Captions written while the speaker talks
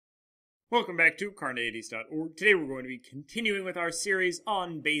Welcome back to Carneades.org. Today we're going to be continuing with our series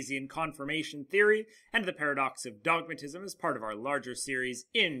on Bayesian confirmation theory and the paradox of dogmatism as part of our larger series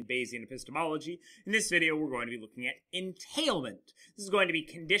in Bayesian epistemology. In this video we're going to be looking at entailment. This is going to be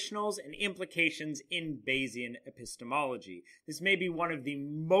conditionals and implications in Bayesian epistemology. This may be one of the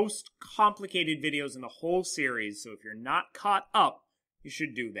most complicated videos in the whole series, so if you're not caught up, you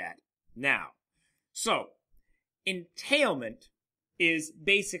should do that now. So, entailment is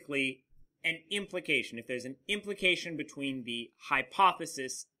basically an implication. If there's an implication between the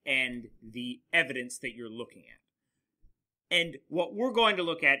hypothesis and the evidence that you're looking at. And what we're going to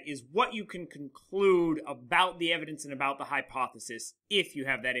look at is what you can conclude about the evidence and about the hypothesis if you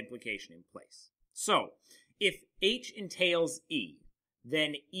have that implication in place. So, if H entails E,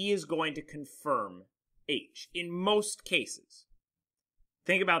 then E is going to confirm H in most cases.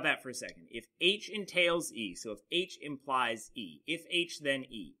 Think about that for a second. If H entails E, so if H implies E, if H then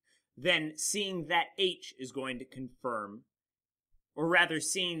E, then seeing that H is going to confirm, or rather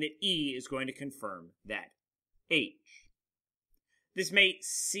seeing that E is going to confirm that H. This may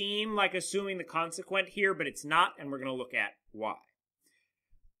seem like assuming the consequent here, but it's not, and we're going to look at why.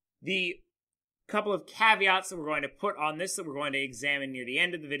 The couple of caveats that we're going to put on this that we're going to examine near the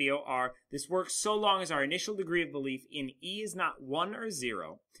end of the video are, this works so long as our initial degree of belief in E is not 1 or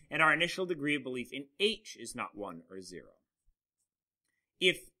 0, and our initial degree of belief in H is not 1 or 0.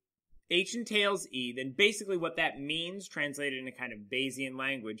 If H entails E, then basically what that means, translated in a kind of Bayesian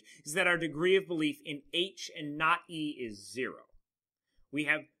language, is that our degree of belief in H and not E is 0. We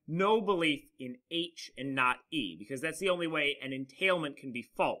have no belief in H and not E, because that's the only way an entailment can be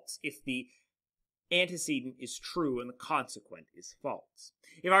false, if the antecedent is true and the consequent is false.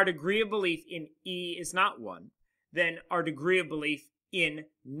 If our degree of belief in E is not 1, then our degree of belief in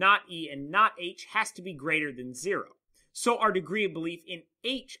not E and not H has to be greater than 0. So our degree of belief in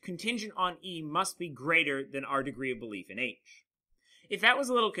H contingent on E must be greater than our degree of belief in H. If that was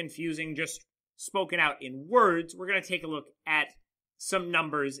a little confusing, just spoken out in words, we're going to take a look at some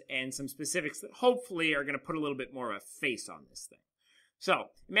numbers and some specifics that hopefully are going to put a little bit more of a face on this thing. So,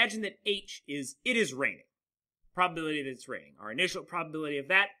 imagine that H is, it is raining. Probability that it's raining. Our initial probability of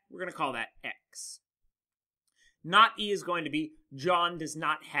that, we're going to call that X. Not E is going to be, John does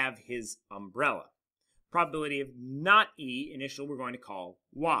not have his umbrella. Probability of not E, initial, we're going to call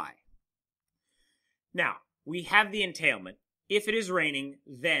Y. Now, we have the entailment. If it is raining,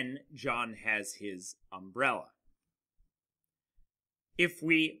 then John has his umbrella. If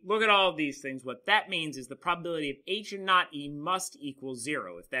we look at all of these things, what that means is the probability of H and not E must equal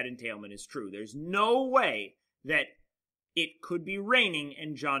 0 if that entailment is true. There's no way that it could be raining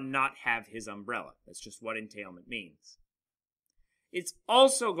and John not have his umbrella. That's just what entailment means. It's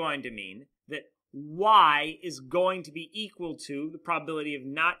also going to mean that Y is going to be equal to the probability of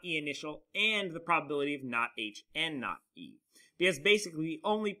not E initial and the probability of not H and not E. Because basically the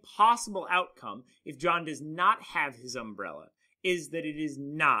only possible outcome if John does not have his umbrella is that it is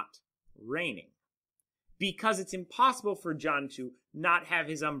not raining. Because it's impossible for John to not have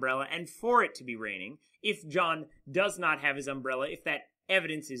his umbrella and for it to be raining, if John does not have his umbrella, if that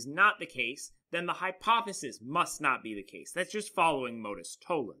evidence is not the case, then the hypothesis must not be the case. That's just following modus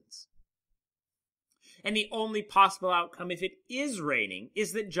tollens. And the only possible outcome, if it is raining,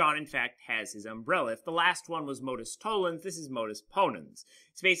 is that John, in fact, has his umbrella. If the last one was modus tollens, this is modus ponens.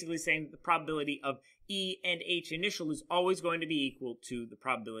 It's basically saying that the probability of E and H initial is always going to be equal to the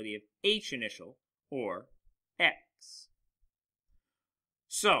probability of H initial, or X.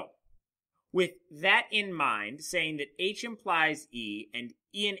 So, with that in mind, saying that H implies E, and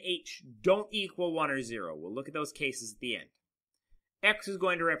E and H don't equal 1 or 0, we'll look at those cases at the end. X is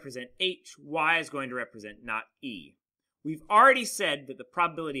going to represent H, Y is going to represent not E. We've already said that the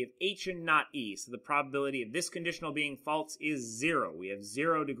probability of H and not E, so the probability of this conditional being false, is 0. We have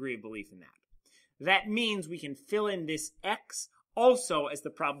 0 degree of belief in that. That means we can fill in this X also as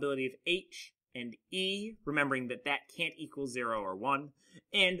the probability of H and E, remembering that that can't equal 0 or 1,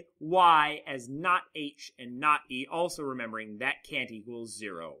 and Y as not H and not E, also remembering that can't equal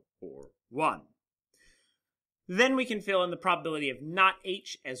 0 or 1. Then we can fill in the probability of not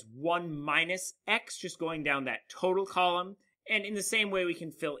H as 1 minus X, just going down that total column. And in the same way, we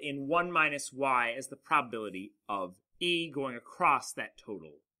can fill in 1 minus Y as the probability of E going across that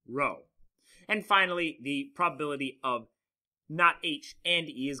total row. And finally, the probability of not H and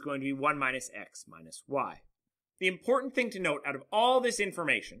E is going to be 1 minus X minus Y. The important thing to note out of all this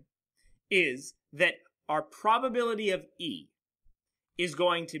information is that our probability of E is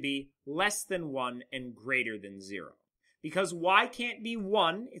going to be less than 1 and greater than 0. Because Y can't be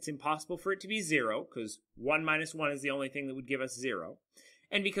 1, it's impossible for it to be 0, because 1 minus 1 is the only thing that would give us 0.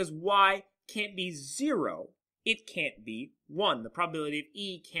 And because y can't be 0, it can't be 1. The probability of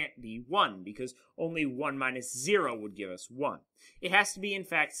e can't be 1 because only 1 minus 0 would give us 1. It has to be, in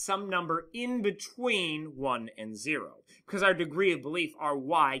fact, some number in between 1 and 0. Because our degree of belief, our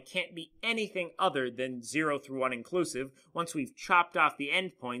y, can't be anything other than 0 through 1 inclusive. Once we've chopped off the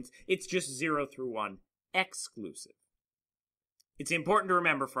endpoints, it's just 0 through 1 exclusive. It's important to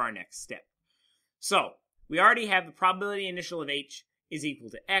remember for our next step. So, we already have the probability initial of h is equal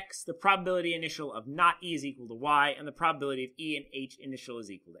to x, the probability initial of not e is equal to y, and the probability of e and h initial is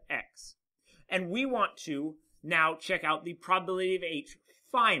equal to x. And we want to now check out the probability of h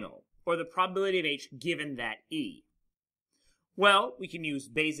final, or the probability of h given that e. Well, we can use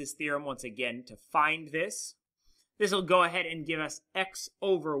Bayes' theorem once again to find this. This will go ahead and give us x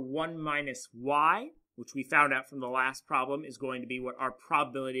over 1 minus y, which we found out from the last problem is going to be what our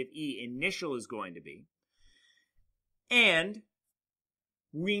probability of e initial is going to be. And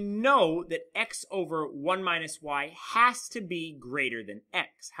we know that x over 1 minus y has to be greater than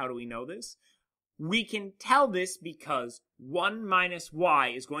x. How do we know this? We can tell this because 1 minus y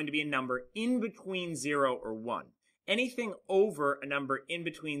is going to be a number in between 0 or 1. Anything over a number in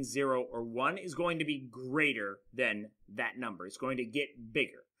between 0 or 1 is going to be greater than that number. It's going to get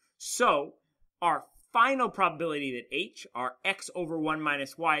bigger. So, our final probability that h, our x over 1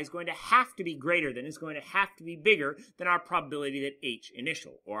 minus y, is going to have to be greater than, is going to have to be bigger than our probability that h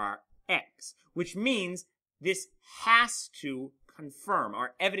initial, or our x, which means this has to confirm,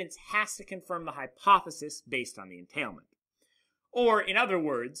 our evidence has to confirm the hypothesis based on the entailment. Or, in other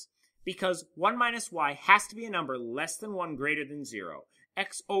words, because 1 minus y has to be a number less than 1 greater than 0,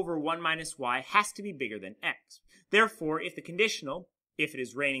 x over 1 minus y has to be bigger than x. Therefore, if the conditional, if it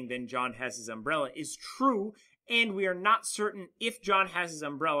is raining, then John has his umbrella, is true, and we are not certain if John has his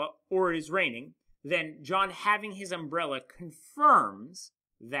umbrella or it is raining, then John having his umbrella confirms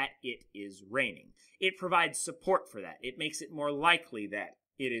that it is raining. It provides support for that. It makes it more likely that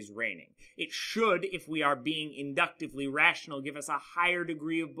it is raining. It should, if we are being inductively rational, give us a higher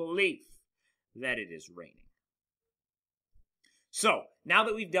degree of belief that it is raining. So, now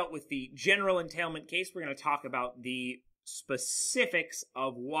that we've dealt with the general entailment case, we're going to talk about the specifics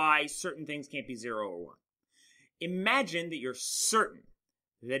of why certain things can't be 0 or 1. Imagine that you're certain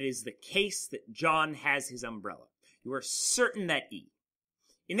that it is the case that John has his umbrella. You are certain that E.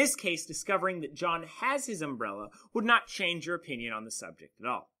 In this case, discovering that John has his umbrella would not change your opinion on the subject at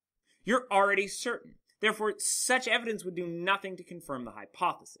all. You're already certain. Therefore, such evidence would do nothing to confirm the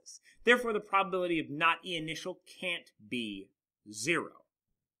hypothesis. Therefore, the probability of not E initial can't be 0.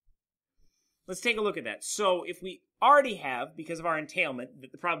 Let's take a look at that. So, if we already have, because of our entailment,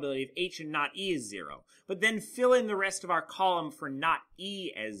 that the probability of H and not E is 0, but then fill in the rest of our column for not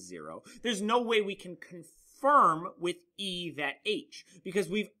E as 0, there's no way we can confirm with E that H, because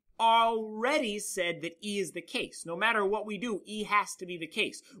we've already said that E is the case. No matter what we do, E has to be the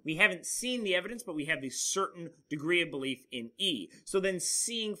case. We haven't seen the evidence, but we have the certain degree of belief in E. So then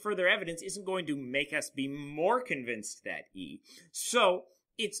seeing further evidence isn't going to make us be more convinced that E. So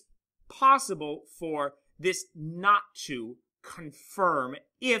it's possible for this not to confirm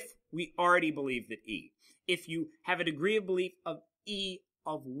if we already believe that E. If you have a degree of belief of E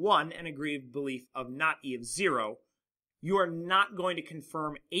of 1 and a degree of belief of not E of 0, you are not going to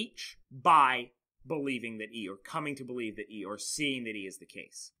confirm H by believing that E, or coming to believe that E, or seeing that E is the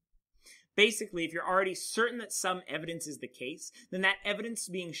case. Basically, if you're already certain that some evidence is the case, then that evidence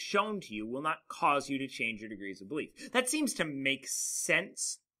being shown to you will not cause you to change your degrees of belief. That seems to make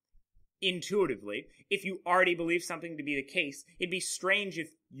sense intuitively. If you already believe something to be the case, it'd be strange if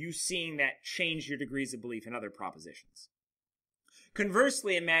you seeing that changed your degrees of belief in other propositions.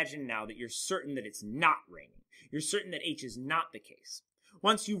 Conversely, imagine now that you're certain that it's not raining. You're certain that H is not the case.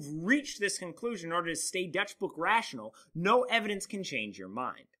 Once you've reached this conclusion, in order to stay Dutch book rational, no evidence can change your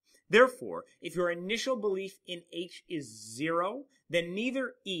mind. Therefore, if your initial belief in H is 0, then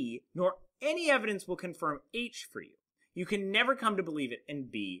neither E nor any evidence will confirm H for you. You can never come to believe it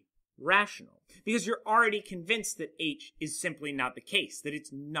and be rational, because you're already convinced that H is simply not the case, that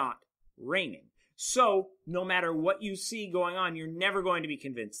it's not raining. So, no matter what you see going on, you're never going to be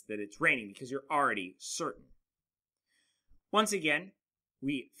convinced that it's raining, because you're already certain. Once again,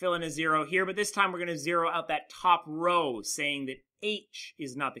 we fill in a 0 here, but this time we're going to zero out that top row, saying that H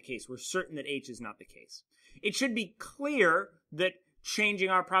is not the case. We're certain that H is not the case. It should be clear that changing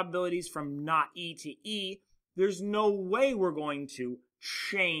our probabilities from not E to E, there's no way we're going to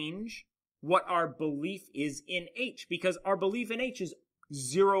change what our belief is in H, because our belief in H is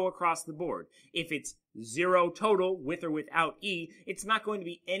 0 across the board. If it's 0 total, with or without E, it's not going to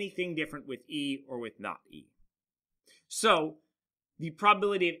be anything different with E or with not E. So, The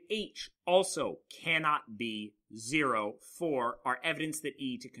probability of H also cannot be 0 for our evidence that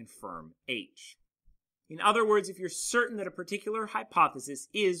E to confirm H. In other words, if you're certain that a particular hypothesis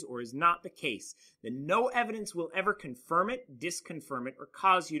is or is not the case, then no evidence will ever confirm it, disconfirm it, or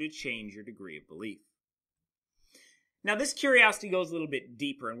cause you to change your degree of belief. Now, this curiosity goes a little bit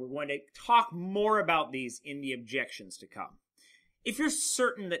deeper, and we're going to talk more about these in the objections to come. If you're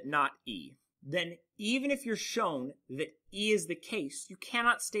certain that not E, then even if you're shown that E is the case, you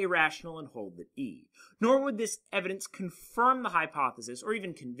cannot stay rational and hold that E. Nor would this evidence confirm the hypothesis or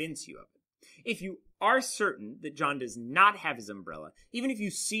even convince you of it. If you are certain that John does not have his umbrella, even if you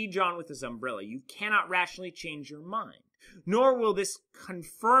see John with his umbrella, you cannot rationally change your mind. Nor will this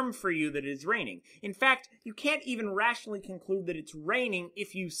confirm for you that it is raining. In fact, you can't even rationally conclude that it's raining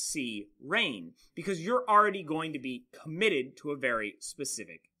if you see rain, because you're already going to be committed to a very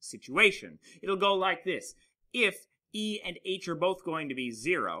specific situation. It'll go like this. If E and H are both going to be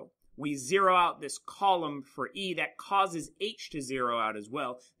 0, we zero out this column for E that causes H to zero out as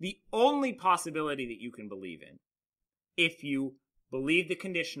well. The only possibility that you can believe in, if you believe the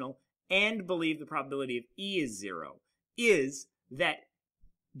conditional and believe the probability of E is 0, is that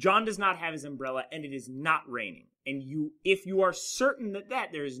John does not have his umbrella and it is not raining. And if you are certain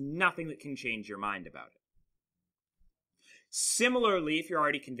that there is nothing that can change your mind about it. Similarly, if you're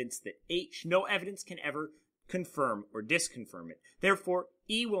already convinced that H, no evidence can ever confirm or disconfirm it. Therefore,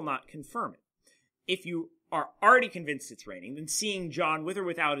 E will not confirm it. If you are already convinced it's raining, then seeing John with or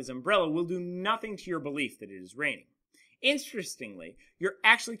without his umbrella will do nothing to your belief that it is raining. Interestingly, you're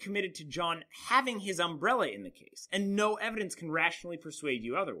actually committed to John having his umbrella in the case, and no evidence can rationally persuade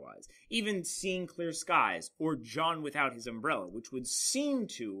you otherwise, even seeing clear skies or John without his umbrella, which would seem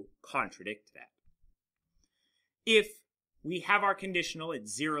to contradict that. If we have our conditional, it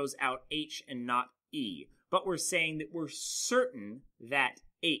zeroes out H and not E, but we're saying that we're certain that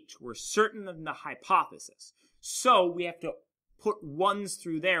H, we're certain of the hypothesis. So we have to put ones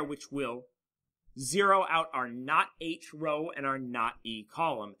through there, which will zero out our not H row and our not E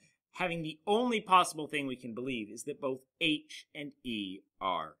column, having the only possible thing we can believe is that both H and E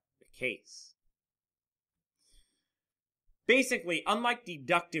are the case. Basically, unlike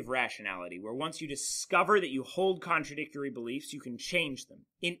deductive rationality, where once you discover that you hold contradictory beliefs, you can change them.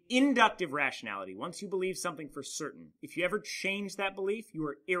 In inductive rationality, once you believe something for certain, if you ever change that belief, you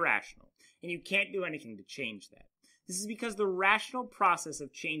are irrational, and you can't do anything to change that. This is because the rational process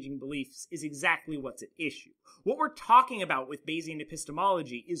of changing beliefs is exactly what's at issue. What we're talking about with Bayesian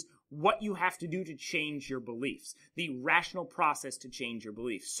epistemology is what you have to do to change your beliefs, the rational process to change your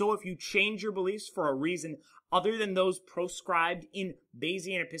beliefs. So if you change your beliefs for a reason other than those proscribed in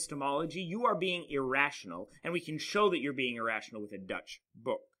Bayesian epistemology, you are being irrational, and we can show that you're being irrational with a Dutch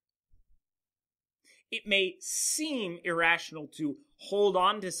book. It may seem irrational to hold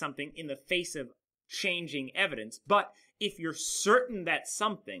on to something in the face of changing evidence, but if you're certain that's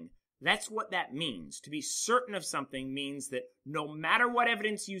something, that's what that means. To be certain of something means that no matter what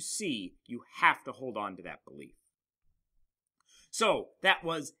evidence you see, you have to hold on to that belief. So that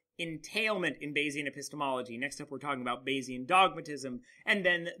was entailment in Bayesian epistemology. Next up, we're talking about Bayesian dogmatism, and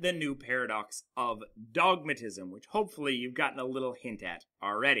then the new paradox of dogmatism, which hopefully you've gotten a little hint at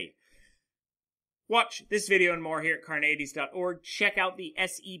already. Watch this video and more here at Carneades.org. Check out the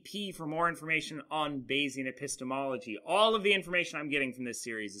SEP for more information on Bayesian epistemology. All of the information I'm getting from this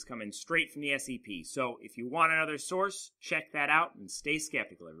series is coming straight from the SEP. So if you want another source, check that out and stay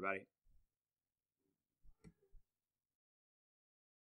skeptical, everybody.